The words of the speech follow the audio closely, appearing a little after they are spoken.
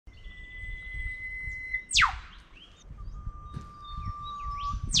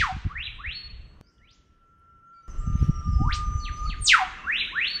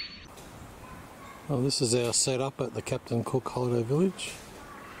Well, this is our setup at the Captain Cook Holiday Village.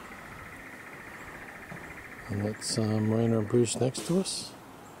 And that's Marina and Bruce next to us.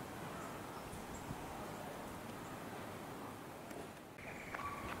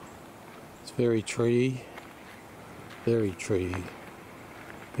 It's very treey, barely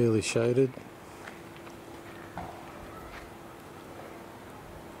shaded.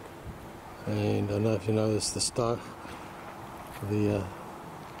 And I don't know if you noticed the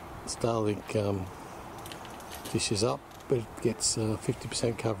Starlink dish is up, but it gets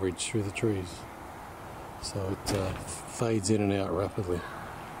 50% coverage through the trees, so it fades in and out rapidly.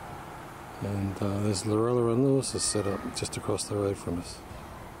 And there's Lorella and Lewis is set up just across the road from us.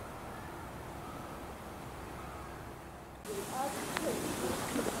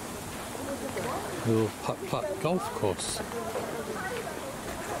 Little putt-putt golf course.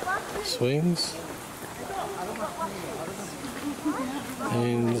 Swings.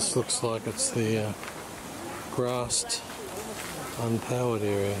 And this looks like it's the grassed, unpowered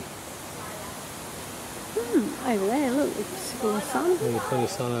area. Over there, look, it's full of sun. There's plenty of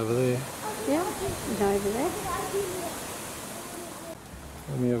sun over there. Yeah, and over there.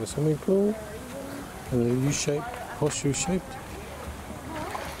 And we have a swimming pool, and a U-shaped, horseshoe-shaped.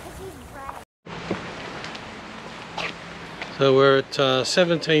 So we're at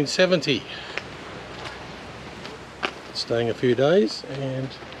 1770. Staying a few days, and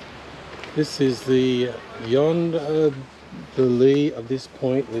this is beyond the lee of this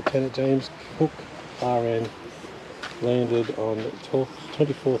point. Lieutenant James Cook, RN, landed on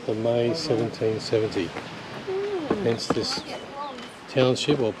 24th of May 1770. Hence this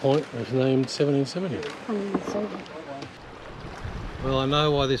township or point was named 1770. Well, I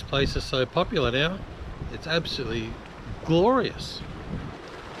know why this place is so popular now. It's absolutely glorious.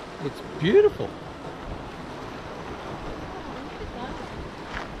 It's beautiful.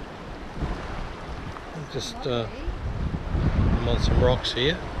 Just I'm on some rocks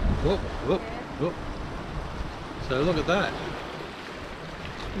here. Whoop, whoop, whoop. So look at that.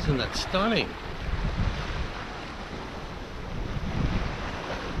 Isn't that stunning?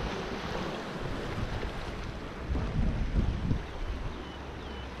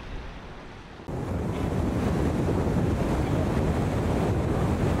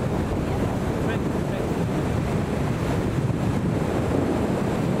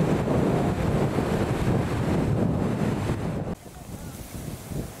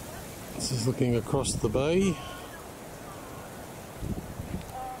 This is looking across the bay,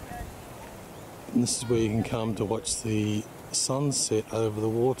 and this is where you can come to watch the sunset over the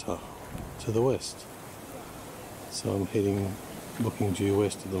water to the west. So I'm looking due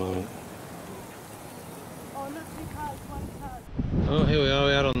west at the moment. Oh, here we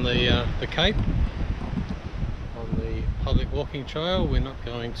are out on the Cape, on the public walking trail. We're not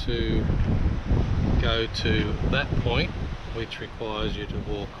going to go to that point, which requires you to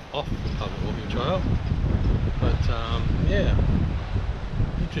walk off the public walking trail. But yeah,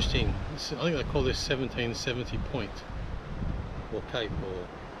 interesting. I think they call this 1770 Point, or Cape, or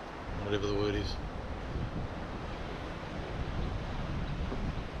whatever the word is.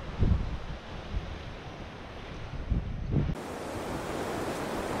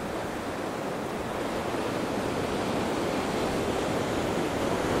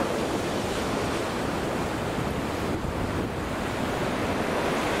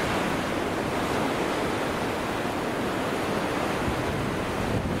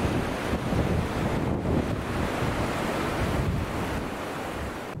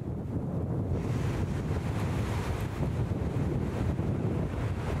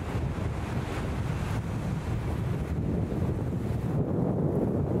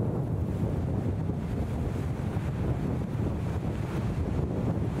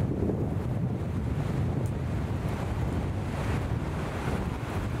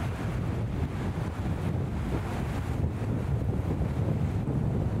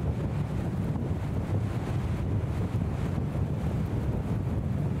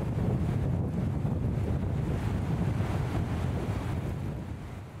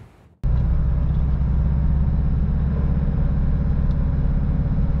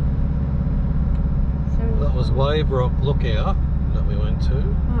 Wave Rock Lookout that we went to,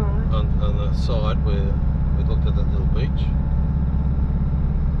 on the side where we looked at that little beach.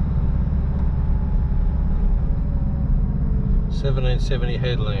 "1770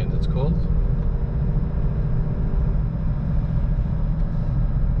 Headland" it's called.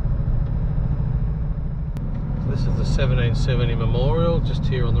 So this is the 1770 Memorial just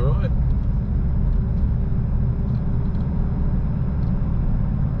here on the right.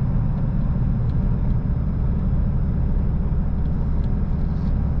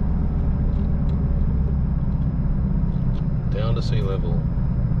 level.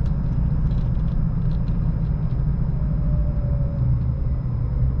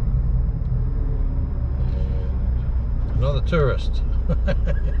 And another tourist.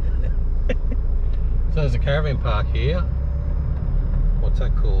 So there's a caravan park here. What's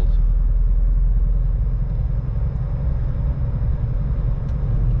that called?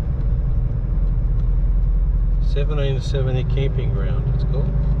 "1770 Camping Ground" it's called.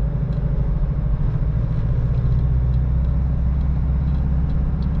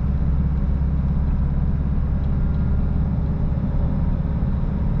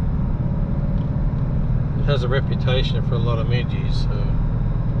 It has a reputation for a lot of midges, so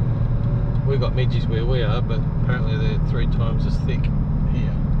we've got midges where we are, but apparently they're 3 times as thick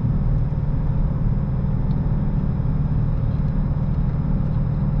here.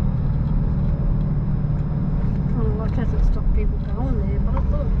 Well, it hasn't stopped people going there, but I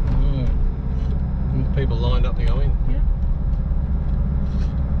thought... People lined up to go in. Yeah.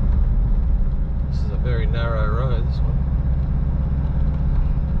 This is a very narrow road, this one.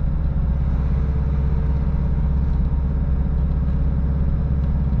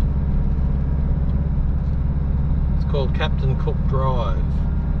 Called Captain Cook Drive.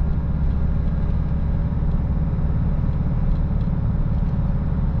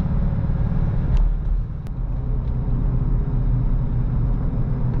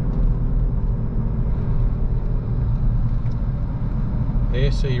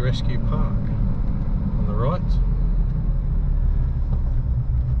 Air Sea Rescue Park on the right.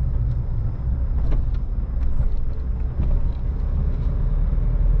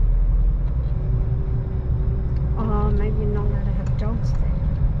 Maybe you're not allowed to have dogs there.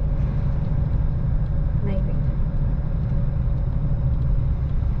 Maybe.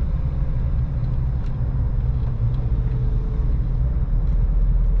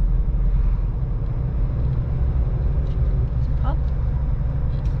 It's a pub?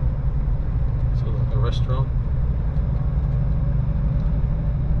 Sort of like a restaurant.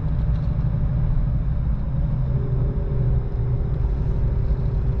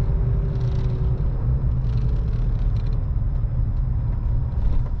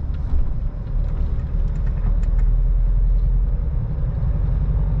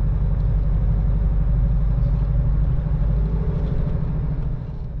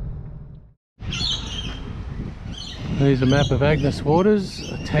 Here's a map of Agnus Waters,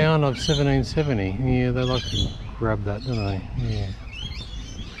 a town of 1770. Yeah, they like to grab that, don't they? Yeah.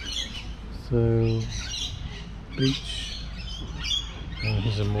 So, beach, and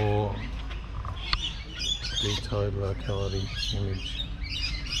here's a more detailed locality image.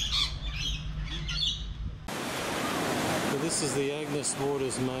 So this is the Agnus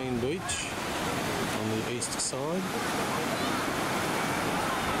Waters main beach on the east side.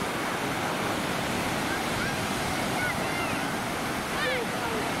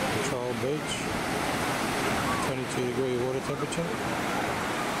 Beach, 22-degree water temperature.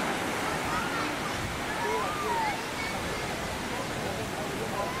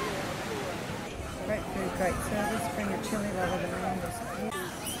 Great food, great service. Bring a chili rather than rounders.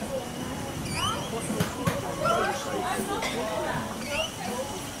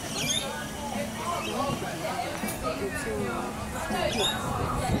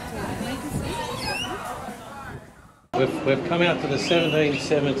 We've come out to the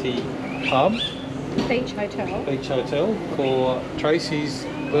 1770 pub, Beach Hotel, for Tracey's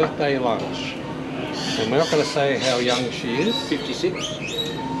birthday lunch. And we're not going to say how young she is. 56.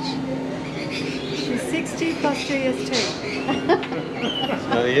 She's 60 plus GST.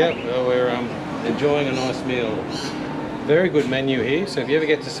 So yeah, well, we're enjoying a nice meal. Very good menu here. So if you ever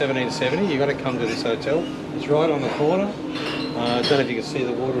get to 1770, you've got to come to this hotel. It's right on the corner. I don't know if you can see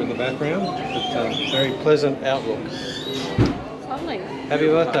the water in the background, but very pleasant outlook. Lovely. Happy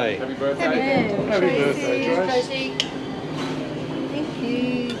birthday. Happy birthday. Happy birthday, Tracey. Thank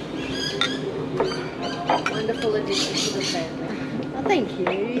you. Wonderful addition to the family. Oh, thank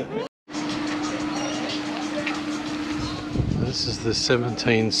you. This is the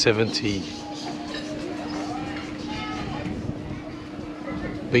 1770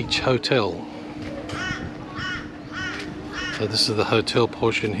 Beach Hotel. So this is the hotel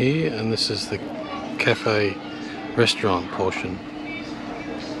portion here, and this is the cafe restaurant portion.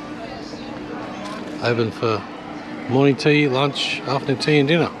 Open for morning tea, lunch, afternoon tea and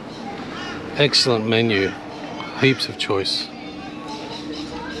dinner. Excellent menu, heaps of choice.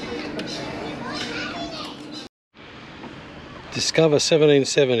 Discover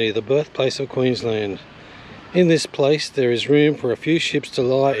 1770, the birthplace of Queensland. In this place there is room for a few ships to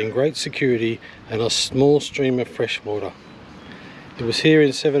lie in great security and a small stream of fresh water. It was here in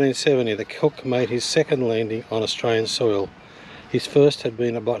 1770 that Cook made his second landing on Australian soil. His first had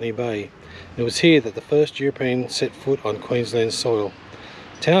been at Botany Bay. It was here that the first European set foot on Queensland soil.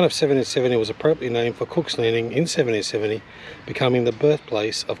 The town of 1770 was appropriately named for Cook's Landing in 1770, becoming the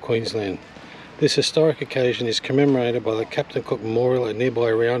birthplace of Queensland. This historic occasion is commemorated by the Captain Cook Memorial at nearby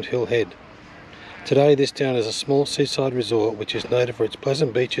Round Hill Head. Today this town is a small seaside resort which is noted for its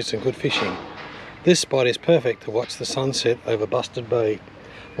pleasant beaches and good fishing. This spot is perfect to watch the sunset over Bustard Bay,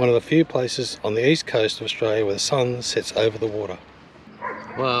 one of the few places on the east coast of Australia where the sun sets over the water.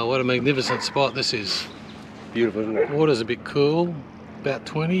 Wow, what a magnificent spot this is. Beautiful, isn't it? Water's a bit cool, about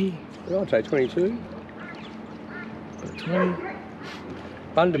 20. I'd say 22. About 20.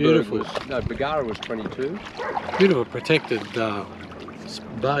 Bundaberg was, no, Bargara was 22. Beautiful protected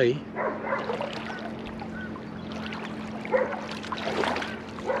bay.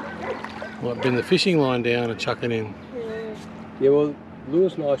 Might bring the fishing line down and chuck it in. Yeah, well,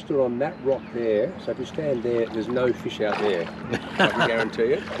 Lewis and I stood on that rock there, so if you stand there, there's no fish out there. I can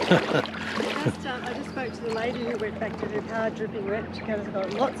guarantee it. I just spoke to the lady who went back to her car dripping wet. She goes, I've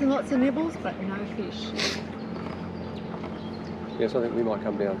got lots and lots of nibbles, but no fish. Yes, I think we might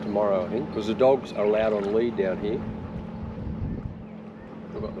come down tomorrow, I think, because the dogs are allowed on lead down here.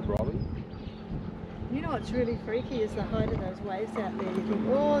 We've got the brolly. You know what's really freaky is the height of those waves out there. You think,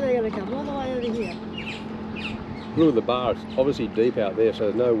 oh, they're going to come all the way over here. Look at the bar, it's obviously deep out there, so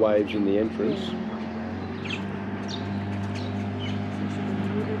there's no waves in the entrance.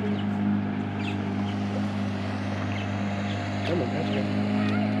 Come on, that's good.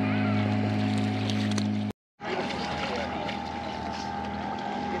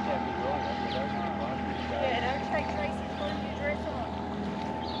 Yeah, don't take Tracey's got a new dress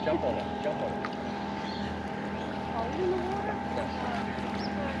on. Jump on it, jump on it. Cold in the water?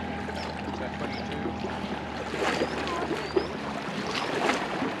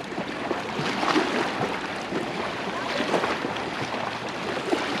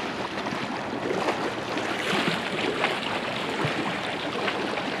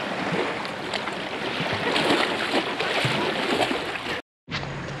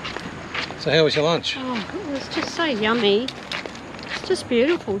 So how was your lunch? Oh, it was just so yummy. It's just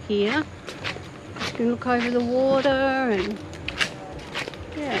beautiful here. You can look over the water and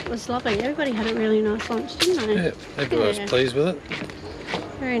yeah, it was lovely. Everybody had a really nice lunch, didn't they? Yeah, everyone was pleased with it.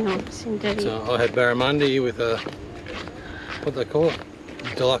 Very nice indeed. So I had barramundi with a, what do they call it?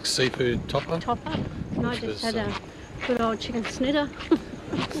 Deluxe seafood topper. Topper. And I Which just was, had a good old chicken snitter.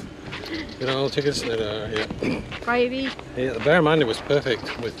 Good old chicken snitter, yeah. Gravy. Yeah, the barramundi was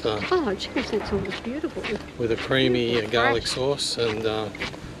perfect with Oh, chicken schnitzel was beautiful. a creamy Fresh. garlic sauce and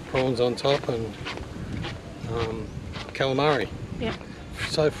prawns on top and calamari. Yeah.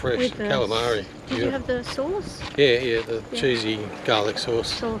 So fresh, With the- calamari. Did you have the sauce? Yeah, the cheesy garlic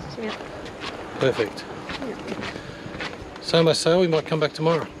sauce. Sauce, yeah. Perfect. Yeah. So much so we might come back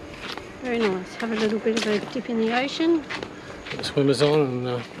tomorrow. Very nice. Have a little bit of a dip in the ocean. Put the swimmers on and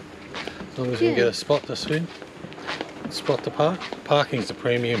as long as we can Yeah. get a spot to swim. Spot to park. Parking's the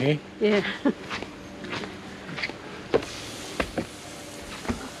premium here. Yeah.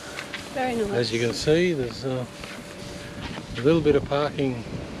 Very nice. As you can see, there's a little bit of parking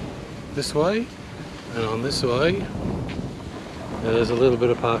this way, and on this way there's a little bit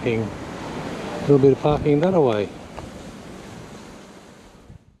of parking that way.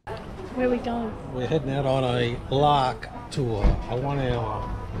 Where are we going? We're heading out on a lark tour, a 1 hour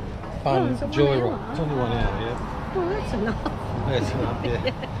fun it's a 1 joyride. hour? It's only 1 hour, yeah. Oh, that's enough. That's enough,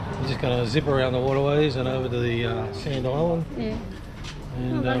 yeah. We're just going to zip around the waterways and over to the Sand Island. Yeah.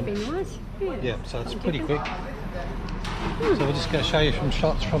 And, Oh, that'd be nice. yeah, so it's pretty quick. So we're just going to show you some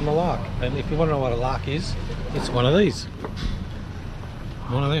shots from the lark. And if you want to know what a lark is, it's one of these.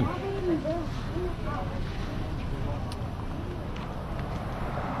 One of them.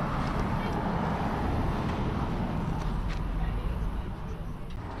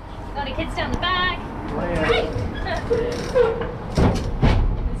 Got the kids down the back. Hey! There's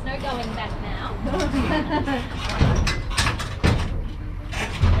no going back now.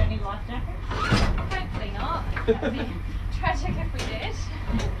 Don't need life jacket? Hopefully not. It'd be tragic if we did.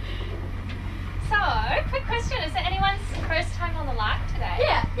 So, quick question. Is it anyone's first time on the lark today?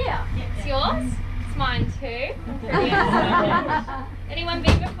 Yeah. It's yours? It's mine too. I'm pretty excited. Anyone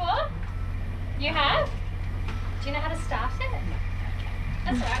been before? You have? Do you know how to start it?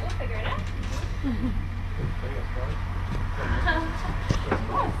 That's alright, we'll figure it out.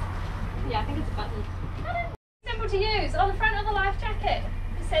 Yeah, I think it's a button. Simple to use. On the front of the life jacket,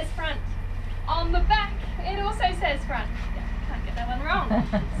 it says front. On the back, it also says front. Yeah, can't get that one wrong.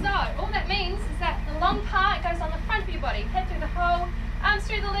 So, all that means is that the long part goes on the front of your body. Head through the hole, arms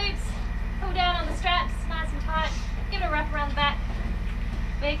through the loops, pull down on the straps, nice and tight, give it a wrap around the back,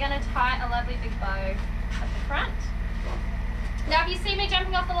 we're going to tie a lovely big bow at the front. Now, if you see me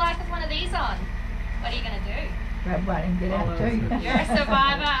jumping off the lake with one of these on, what are you going to do? Grab one and get out too. You're a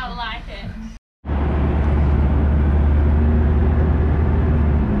survivor. I like it.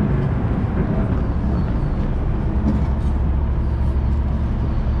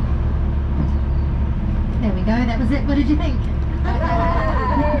 There we go, that was it. What did you think?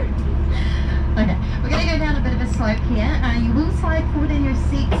 Okay, we're going to go down a bit of a slope here. You will slide forward in your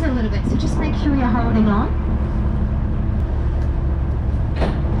seats a little bit, so just make sure you're holding on.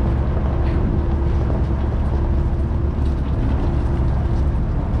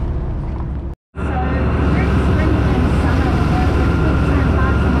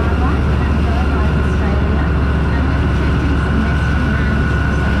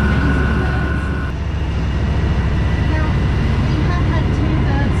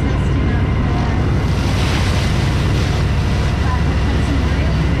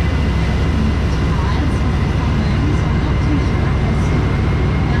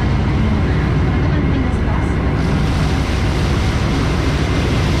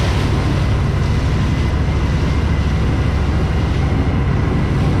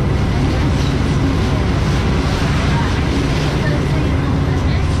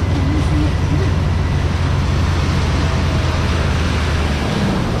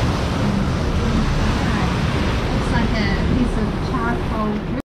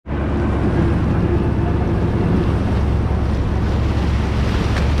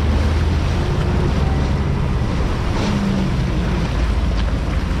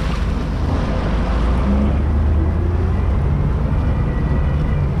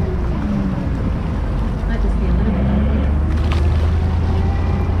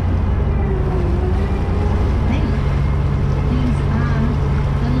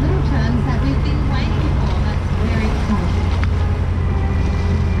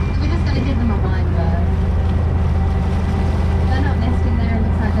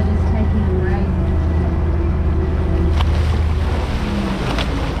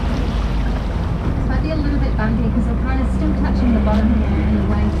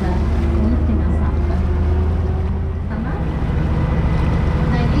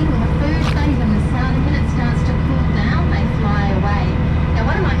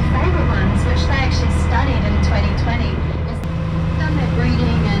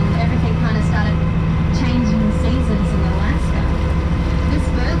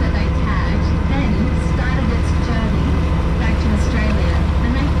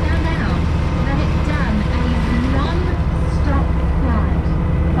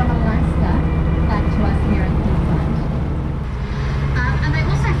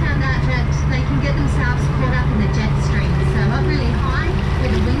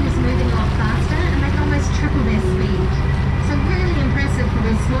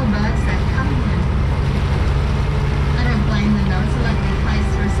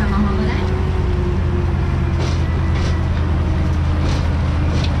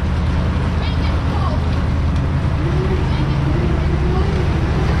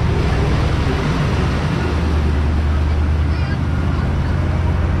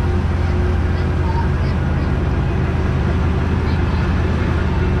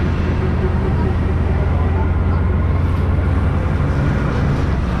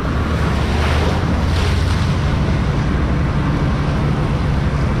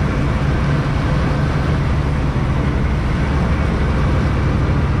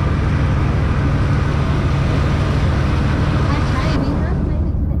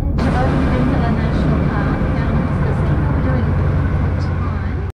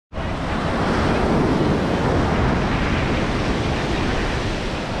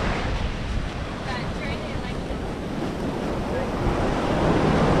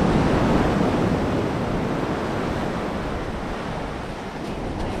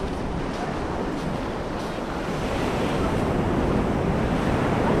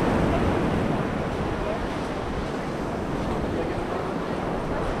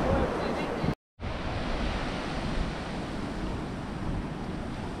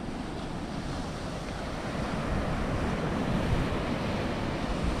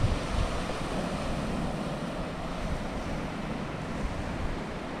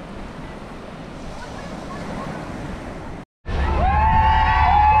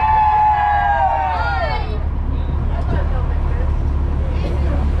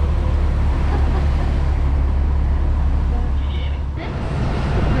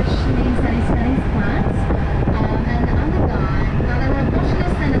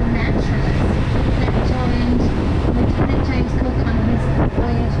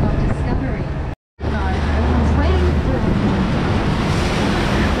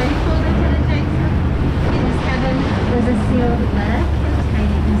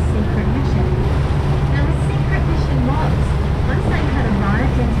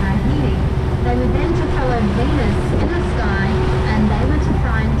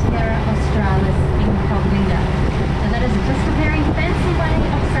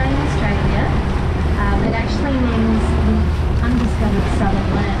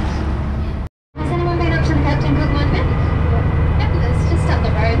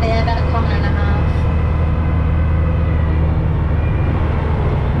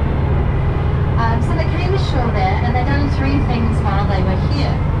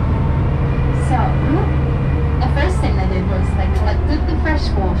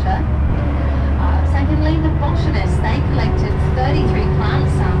 they collected 33 plant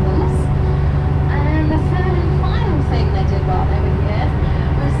samples. And the third and final thing they did while they were here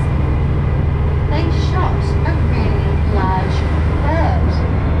was they shot a really large bird.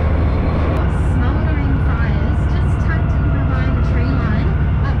 Smouldering fires just tucked in behind the tree line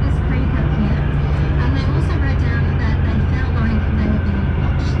up this creek up here. And they also wrote down that they felt like they were being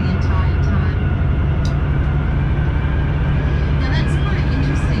watched the entire time. Now that's quite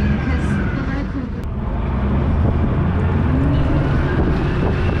interesting because the local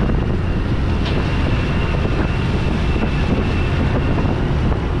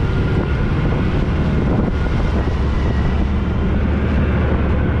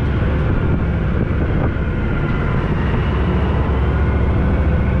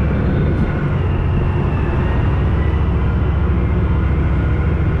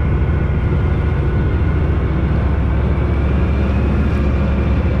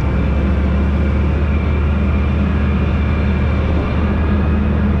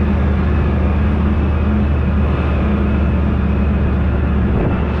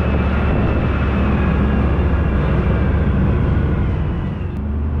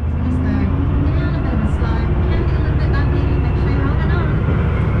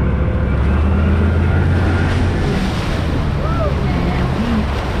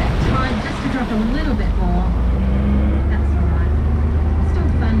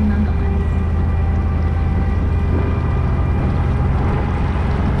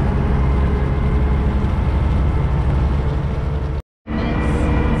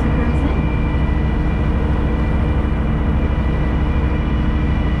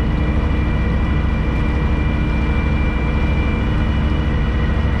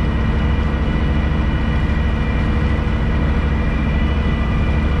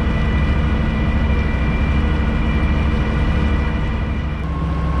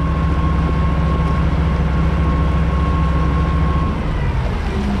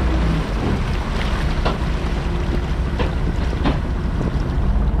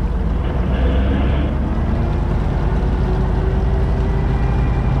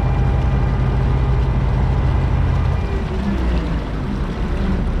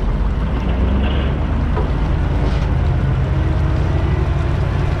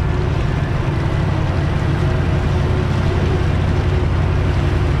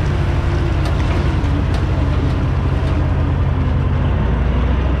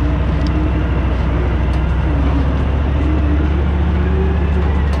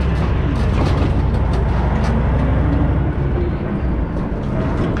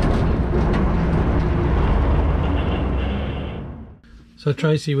So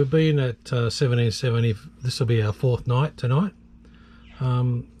Tracy, we've been at 1770. This will be our fourth night tonight.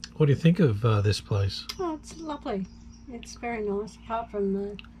 What do you think of this place? Oh, it's lovely. It's very nice, apart from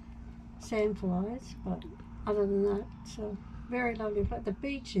the sandflies, but other than that, it's a very lovely place. The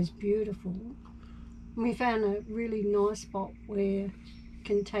beach is beautiful. We found a really nice spot where you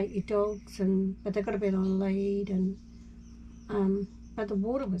can take your dogs, but they've got to be on a lead, and but the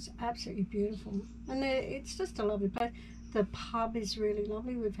water was absolutely beautiful, and it's just a lovely place. The pub is really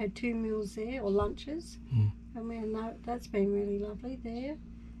lovely. We've had 2 meals there, or lunches, and that's been really lovely there.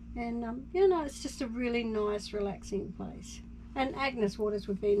 And you know, it's just a really nice, relaxing place. And Agnus Waters,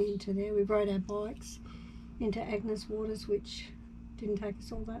 we've been into there. We rode our bikes into Agnus Waters, which didn't take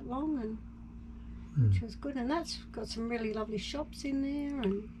us all that long, and which was good. And that's got some really lovely shops in there,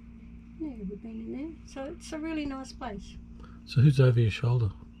 and yeah, we've been in there. So it's a really nice place. So who's over your shoulder?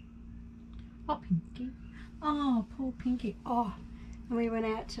 Oh, Pinky. Oh, poor Pinky. Oh, and we went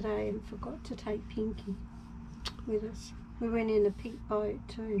out today and forgot to take Pinky with us. We went in a pink boat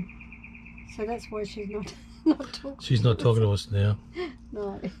too, so that's why she's not talking. She's not talking to us now.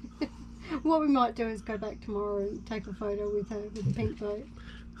 No. What we might do is go back tomorrow and take a photo with her with the pink boat.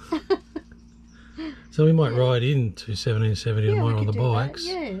 So we might ride into 1770 tomorrow on the bikes,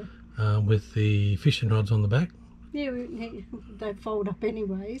 with the fishing rods on the back. Yeah, they fold up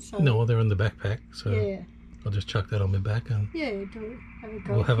anyway. So. No, they're in the backpack, so yeah. I'll just chuck that on my back and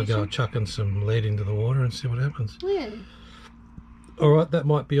we'll have a go at chucking some lead into the water and see what happens. Yeah. Alright, that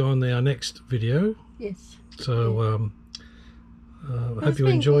might be on our next video. Yes. So I hope you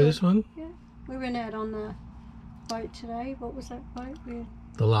enjoy this one. Yeah. We went out on the boat today. What was that boat?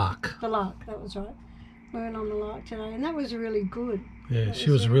 The Lark. The Lark, that was right. We went on the Lark today, and that was really good. Yeah, she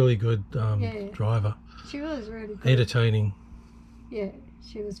was a really good driver. She was really good. Entertaining. Yeah,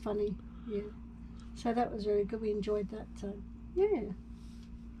 she was funny. Yeah. So that was really good. We enjoyed that. So, yeah.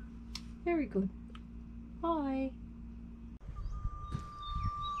 Very good. Bye.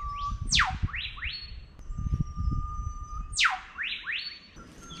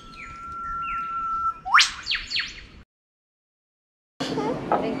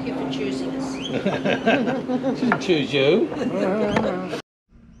 choosing us. She didn't choose you.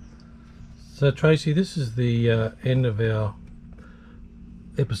 So Tracy, this is the end of our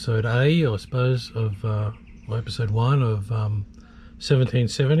episode A, I suppose, of episode 1 of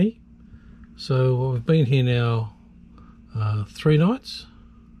 1770. So we've been here now 3 nights.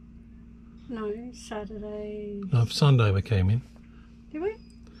 No, Saturday. No, Sunday we came in. Did we?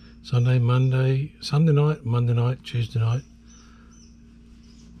 Sunday, Monday, Sunday night, Monday night, Tuesday night,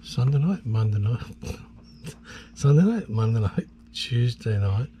 Sunday night, Monday night, Sunday night, Monday night, Tuesday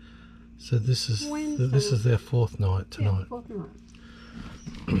night. So this is Wednesday. this is their 4th night tonight. Yeah, 4th night.